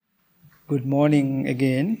Good morning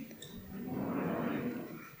again.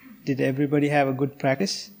 Did everybody have a good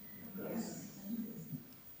practice?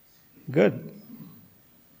 Good.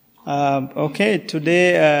 Okay,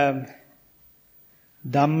 today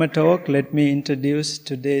Dhamma talk. Let me introduce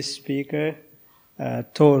today's speaker,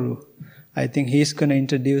 Toru. I think he's going to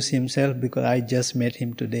introduce himself because I just met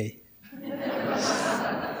him today.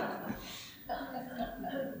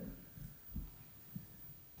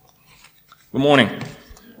 Good morning.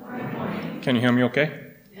 Can you hear me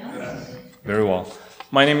okay? Yes. Very well.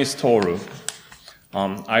 My name is Toru.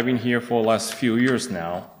 I've been here for the last few years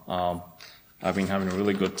now. I've been having a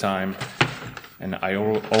really good time, and I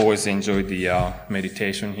always enjoy the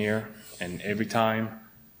meditation here. And every time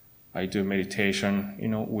I do meditation,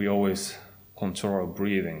 we always control our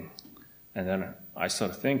breathing. And then I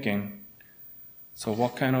started thinking, so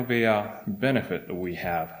what kind of a benefit do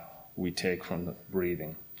we take from the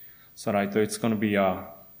breathing? So I thought it's going to be a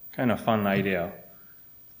kind of fun idea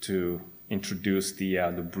to introduce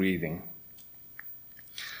the breathing.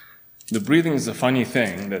 The breathing is a funny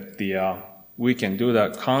thing that we can do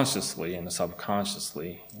that consciously and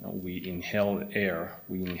subconsciously. We inhale air,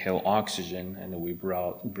 we inhale oxygen, and we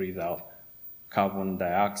breathe out carbon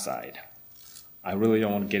dioxide. I really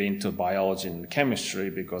don't want to get into biology and chemistry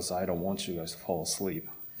because I don't want you guys to fall asleep.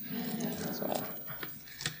 So,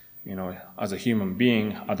 as a human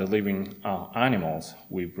being, other living animals,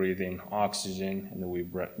 we breathe in oxygen and we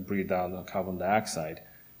breathe out the carbon dioxide.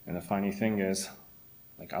 And the funny thing is,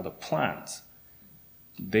 like other plants,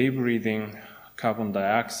 they breathe in carbon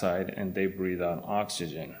dioxide and they breathe out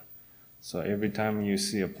oxygen. So every time you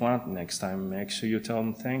see a plant next time, make sure you tell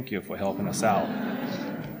them thank you for helping us out.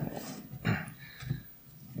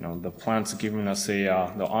 The plant's giving us the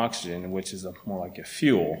oxygen, which is more like a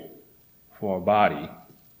fuel for our body.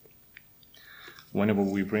 Whenever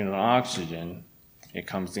we bring in oxygen, it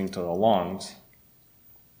comes into the lungs.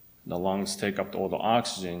 The lungs take up all the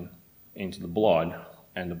oxygen into the blood,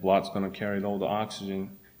 and the blood's going to carry all the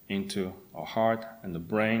oxygen into our heart and the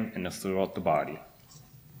brain and throughout the body.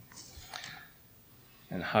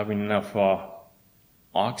 And having enough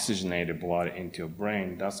oxygenated blood into your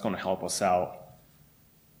brain, that's going to help us out,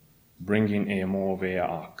 bringing a more of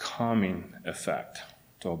a calming effect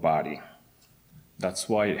to our body. That's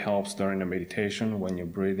why it helps during the meditation when you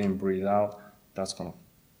breathe in, breathe out. That's gonna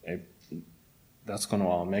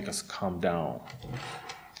make us calm down.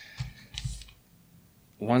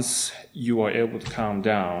 Once you are able to calm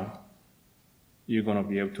down, you're gonna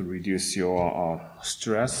be able to reduce your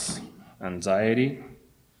stress, anxiety,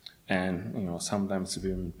 and sometimes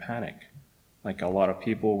even panic. Like a lot of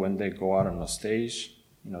people, when they go out on the stage,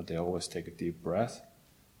 they always take a deep breath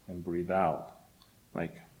and breathe out.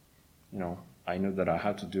 I knew that I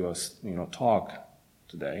had to do a talk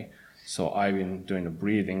today, so I've been doing the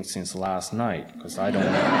breathing since last night because I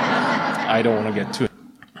don't want to get too.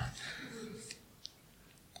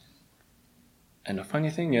 And the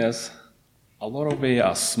funny thing is, a lot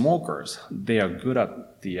of smokers, they are good at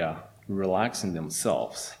relaxing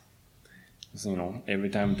themselves. So,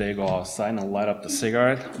 every time they go outside and light up the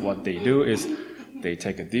cigarette, what they do is they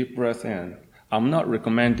take a deep breath in. I'm not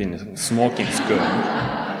recommending smoking is good.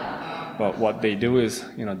 But what they do is,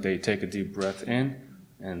 they take a deep breath in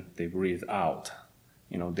and they breathe out.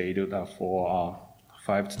 They do that for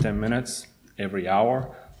 5 to 10 minutes every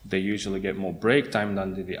hour. They usually get more break time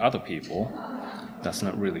than the other people. That's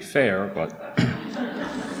not really fair, but...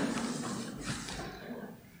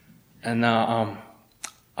 And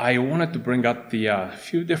I wanted to bring up the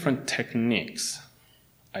few different techniques.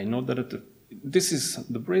 I know that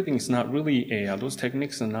the breathing is not really those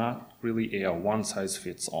techniques are not really a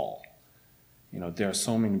one-size-fits-all. There are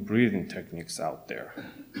so many breathing techniques out there.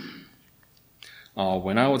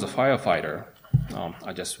 When I was a firefighter,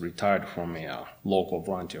 I just retired from a local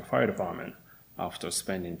volunteer fire department after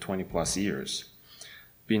spending 20 plus years.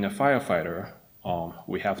 Being a firefighter,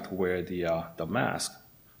 we have to wear the mask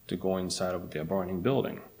to go inside of the burning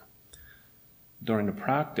building. During the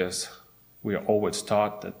practice, we are always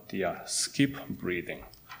taught that the skip breathing.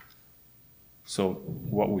 So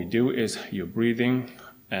what we do is you're breathing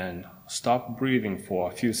and stop breathing for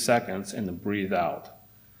a few seconds and then breathe out.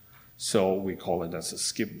 So we call it as a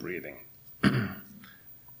skip breathing.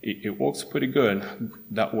 It works pretty good.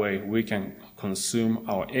 That way we can consume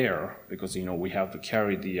our air because, we have to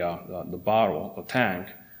carry the bottle, the tank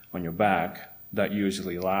on your back. That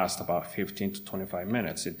usually lasts about 15 to 25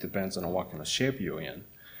 minutes. It depends on what kind of shape you're in.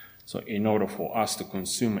 So in order for us to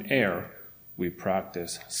consume air, we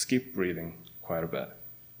practice skip breathing quite a bit.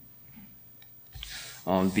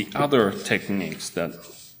 The other techniques that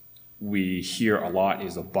we hear a lot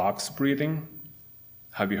is a box breathing.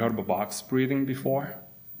 Have you heard of box breathing before?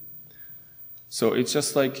 So it's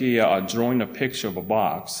just like drawing a picture of a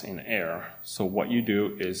box in air. So what you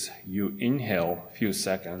do is you inhale a few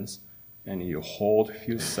seconds, and you hold a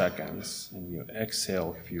few seconds, and you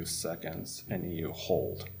exhale a few seconds, and you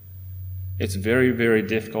hold. It's very, very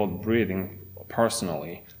difficult breathing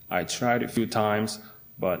personally. I tried a few times,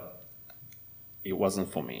 but it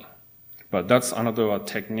wasn't for me. But that's another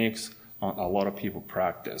techniques a lot of people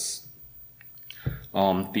practice.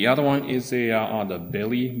 The other one is the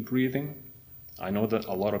belly breathing. I know that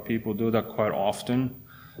a lot of people do that quite often.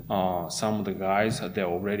 Some of the guys, they're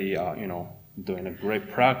already, doing a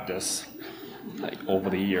great practice like over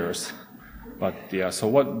the years. But so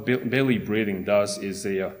what belly breathing does is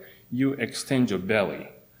you extend your belly,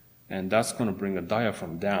 and that's going to bring the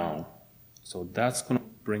diaphragm down. So that's going to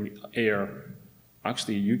bring air.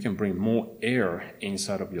 Actually, you can bring more air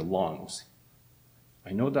inside of your lungs.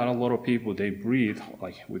 I know that a lot of people, they breathe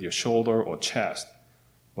like with your shoulder or chest.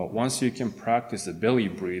 But once you can practice the belly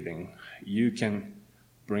breathing, you can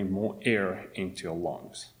bring more air into your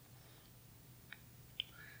lungs.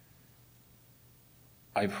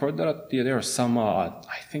 I've heard that there are some, I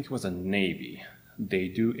think it was a Navy, they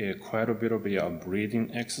do quite a bit of a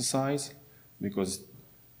breathing exercise because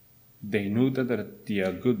they knew that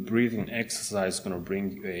the good breathing exercise is going to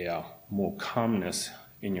bring more calmness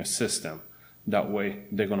in your system. That way,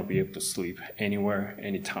 they're going to be able to sleep anywhere,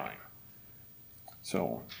 anytime.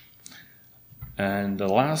 So, and the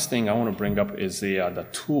last thing I want to bring up is the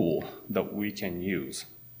tool that we can use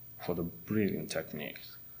for the breathing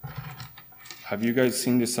techniques. Have you guys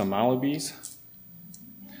seen these Malibis?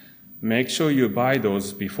 Make sure you buy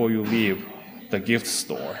those before you leave the gift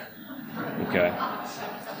store. Okay.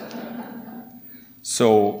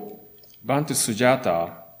 So, Bhante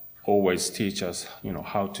Sujata always teaches us,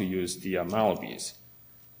 how to use the Malibis,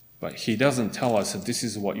 but he doesn't tell us that this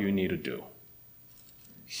is what you need to do.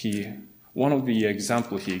 One of the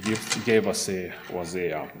examples he gave us was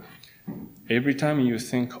every time you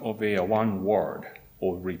think of one word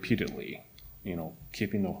or repeatedly,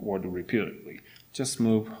 keeping the word repeatedly, just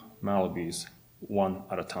move Malibis one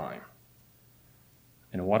at a time.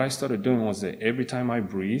 And what I started doing was that every time I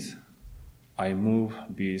breathe, I move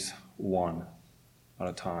these one at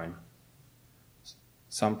a time.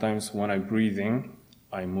 Sometimes when I breathe in,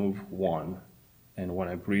 I move one. And when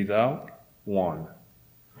I breathe out, one.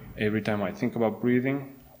 Every time I think about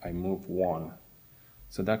breathing, I move one.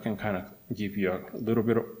 So that can kind of give you a little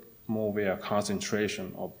bit more of a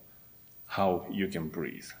concentration of how you can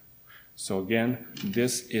breathe. So again,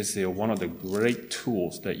 this is one of the great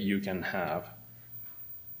tools that you can have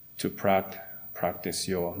to practice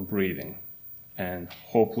your breathing. And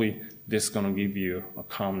hopefully this is going to give you a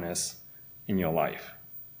calmness in your life.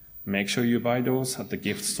 Make sure you buy those at the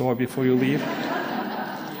gift store before you leave.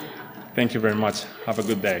 Thank you very much. Have a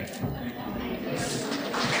good day.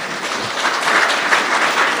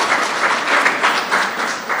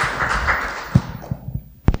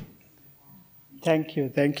 Thank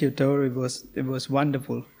you, Toru. It was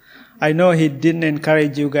wonderful. I know he didn't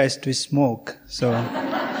encourage you guys to smoke, so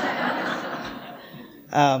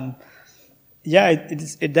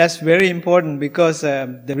that's very important because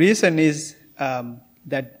the reason is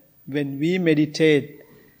that when we meditate,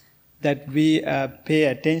 that we pay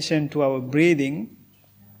attention to our breathing.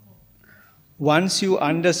 Once you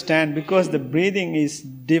understand, because the breathing is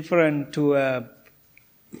different to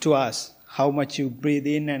us, how much you breathe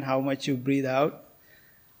in and how much you breathe out.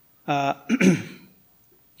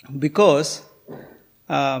 Because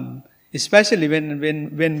especially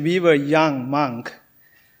when we were young monk,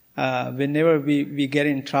 whenever we get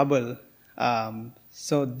in trouble,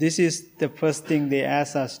 so this is the first thing they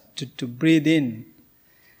ask us to breathe in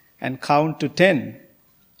and count to 10.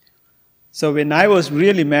 So when I was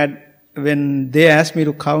really mad, when they asked me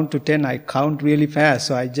to count to 10, I count really fast.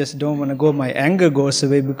 So I just don't want to go. My anger goes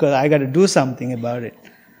away because I got to do something about it.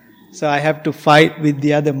 So I have to fight with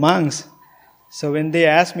the other monks. So when they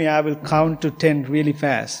ask me, I will count to 10 really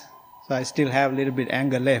fast. So I still have a little bit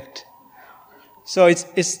anger left. So it's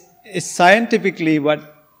scientifically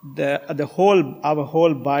what our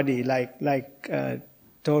whole body, like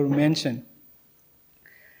Toru mentioned,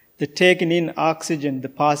 the taking in oxygen, the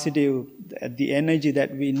positive, the energy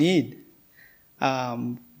that we need.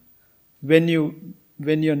 When you're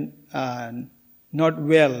not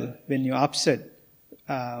well, when you're upset,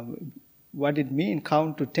 what it means,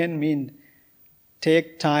 count to 10 means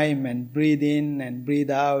take time and breathe in and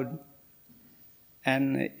breathe out.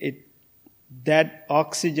 And that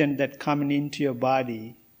oxygen that coming into your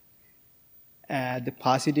body, the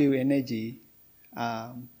positive energy,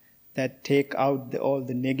 that that take out all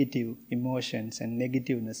the negative emotions and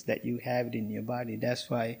negativeness that you have in your body. That's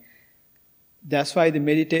why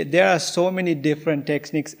there are so many different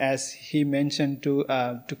techniques, as he mentioned,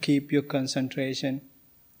 to keep your concentration.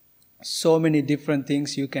 So many different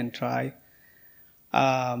things you can try.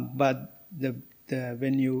 But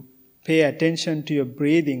when you pay attention to your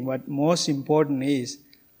breathing, what most important is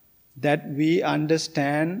that we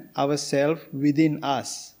understand ourselves within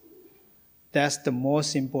us. That's the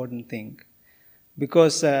most important thing.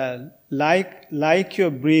 Because like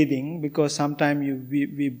your breathing, because sometimes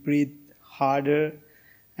we breathe harder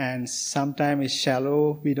and sometimes it's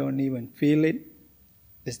shallow, we don't even feel it.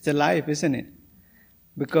 It's the life, isn't it?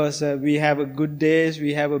 Because we have a good days,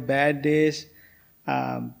 we have a bad days.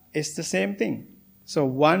 It's the same thing. So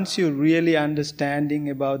once you're really understanding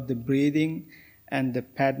about the breathing and the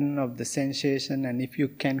pattern of the sensation, and if you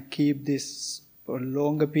can keep this for a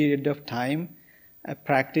longer period of time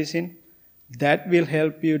practicing, that will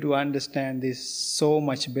help you to understand this so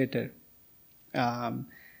much better.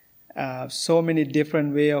 So many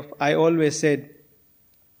different way of, I always said,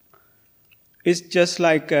 it's just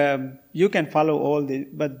like you can follow all this,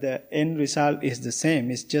 but the end result is the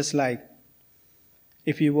same. It's just like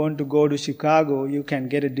if you want to go to Chicago, you can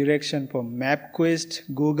get a direction from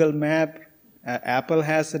MapQuest, Google Map, Apple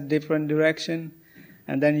has a different direction,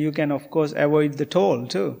 and then you can of course avoid the toll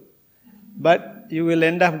too. But you will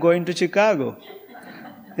end up going to Chicago,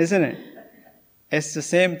 isn't it? It's the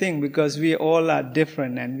same thing, because we all are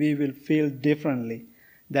different and we will feel differently.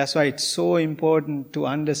 That's why it's so important to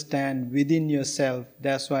understand within yourself.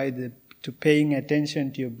 That's why to paying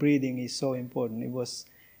attention to your breathing is so important.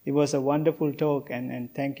 It was a wonderful talk,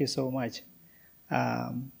 and thank you so much.